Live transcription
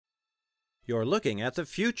You're looking at the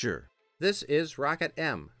future. This is Rocket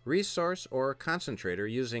M, resource or concentrator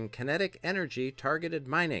using kinetic energy targeted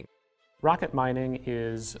mining. Rocket mining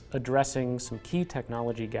is addressing some key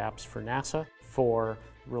technology gaps for NASA for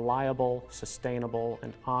reliable, sustainable,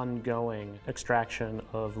 and ongoing extraction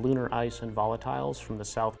of lunar ice and volatiles from the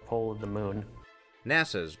south pole of the Moon.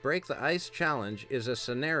 NASA's Break the Ice Challenge is a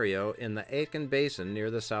scenario in the Aitken Basin near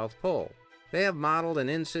the South Pole. They have modeled an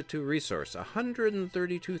in-situ resource,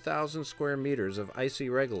 132,000 square meters of icy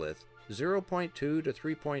regolith, 0.2 to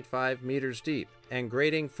 3.5 meters deep, and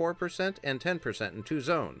grading 4% and 10% in two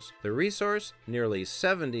zones. The resource, nearly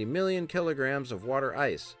 70 million kilograms of water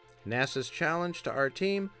ice. NASA's challenge to our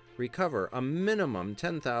team, recover a minimum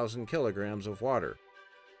 10,000 kilograms of water.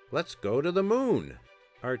 Let's go to the Moon!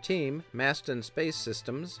 Our team, Masten Space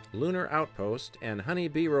Systems, Lunar Outpost, and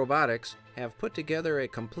Honeybee Robotics have put together a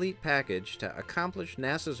complete package to accomplish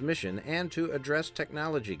NASA's mission and to address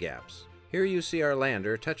technology gaps. Here you see our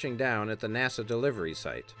lander touching down at the NASA delivery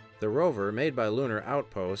site. The rover, made by Lunar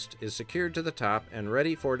Outpost, is secured to the top and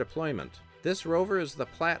ready for deployment. This rover is the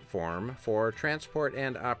platform for transport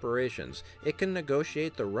and operations. It can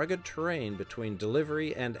negotiate the rugged terrain between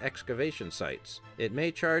delivery and excavation sites. It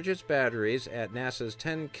may charge its batteries at NASA's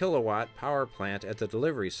 10-kilowatt power plant at the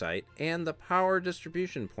delivery site and the power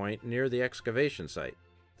distribution point near the excavation site.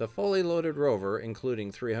 The fully loaded rover,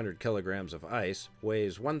 including 300 kilograms of ice,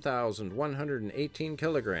 weighs 1,118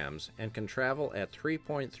 kilograms and can travel at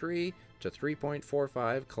 3.3 to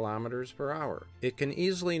 3.45 kilometers per hour. It can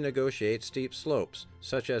easily negotiate steep slopes,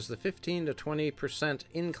 such as the 15 to 20%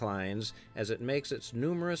 inclines, as it makes its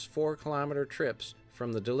numerous 4-kilometer trips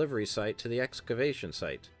from the delivery site to the excavation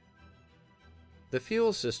site. The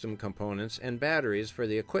fuel system components and batteries for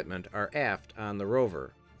the equipment are aft on the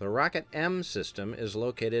rover. The Rocket M system is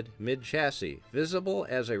located mid-chassis, visible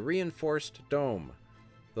as a reinforced dome.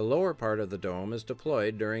 The lower part of the dome is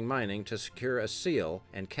deployed during mining to secure a seal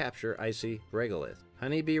and capture icy regolith.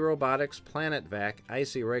 Honeybee Robotics PlanetVac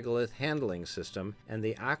icy regolith handling system and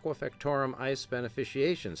the Aquifactorum ice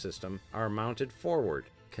beneficiation system are mounted forward.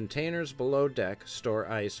 Containers below deck store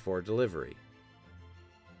ice for delivery.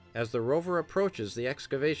 As the rover approaches the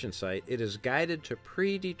excavation site, it is guided to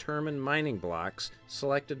predetermined mining blocks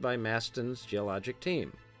selected by Masten's geologic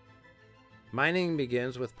team. Mining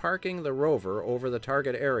begins with parking the rover over the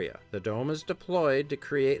target area. The dome is deployed to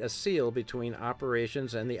create a seal between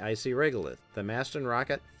operations and the icy regolith. The Masten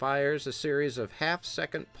rocket fires a series of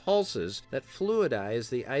half-second pulses that fluidize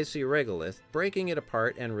the icy regolith, breaking it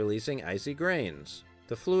apart and releasing icy grains.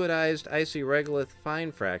 The fluidized icy regolith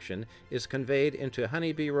fine fraction is conveyed into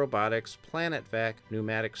Honeybee Robotics' PlanetVac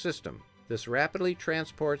pneumatic system. This rapidly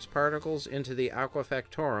transports particles into the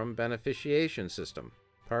Aquifactorum beneficiation system.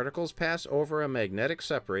 Particles pass over a magnetic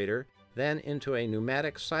separator, then into a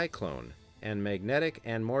pneumatic cyclone, and magnetic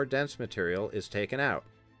and more dense material is taken out.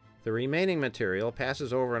 The remaining material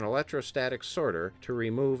passes over an electrostatic sorter to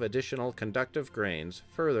remove additional conductive grains,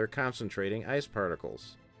 further concentrating ice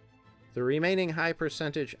particles. The remaining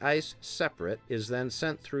high-percentage ice separate is then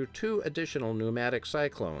sent through two additional pneumatic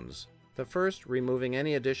cyclones, the first removing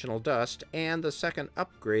any additional dust and the second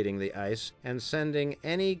upgrading the ice and sending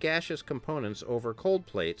any gaseous components over cold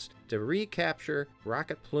plates to recapture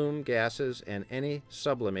rocket plume gases and any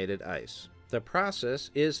sublimated ice. The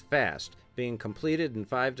process is fast, being completed in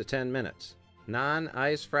 5 to 10 minutes.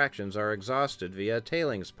 Non-ice fractions are exhausted via a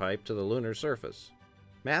tailings pipe to the lunar surface.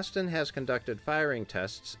 Masten has conducted firing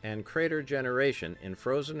tests and crater generation in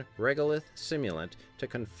frozen regolith simulant to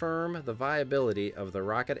confirm the viability of the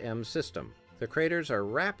Rocket M system. The craters are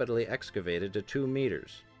rapidly excavated to 2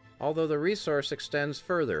 meters. Although the resource extends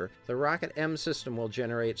further, the Rocket M system will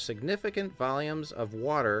generate significant volumes of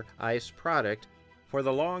water ice product. For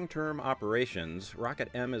the long-term operations, Rocket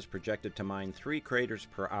M is projected to mine 3 craters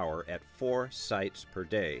per hour at 4 sites per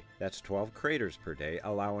day. That's 12 craters per day,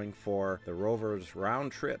 allowing for the rover's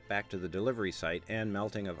round trip back to the delivery site and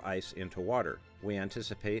melting of ice into water. We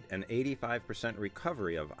anticipate an 85%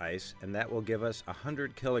 recovery of ice, and that will give us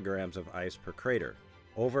 100 kilograms of ice per crater.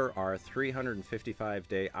 Over our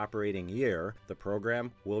 355-day operating year, the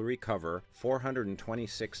program will recover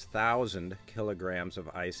 426,000 kilograms of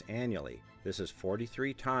ice annually. This is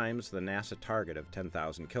 43 times the NASA target of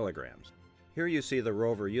 10,000 kilograms. Here you see the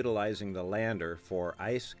rover utilizing the lander for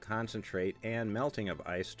ice concentrate and melting of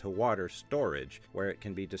ice to water storage, where it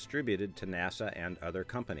can be distributed to NASA and other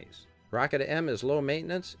companies. Rocket M is low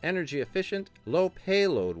maintenance, energy efficient, low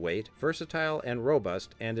payload weight, versatile and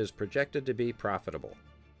robust, and is projected to be profitable.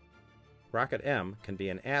 Rocket M can be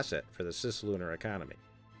an asset for the cislunar economy.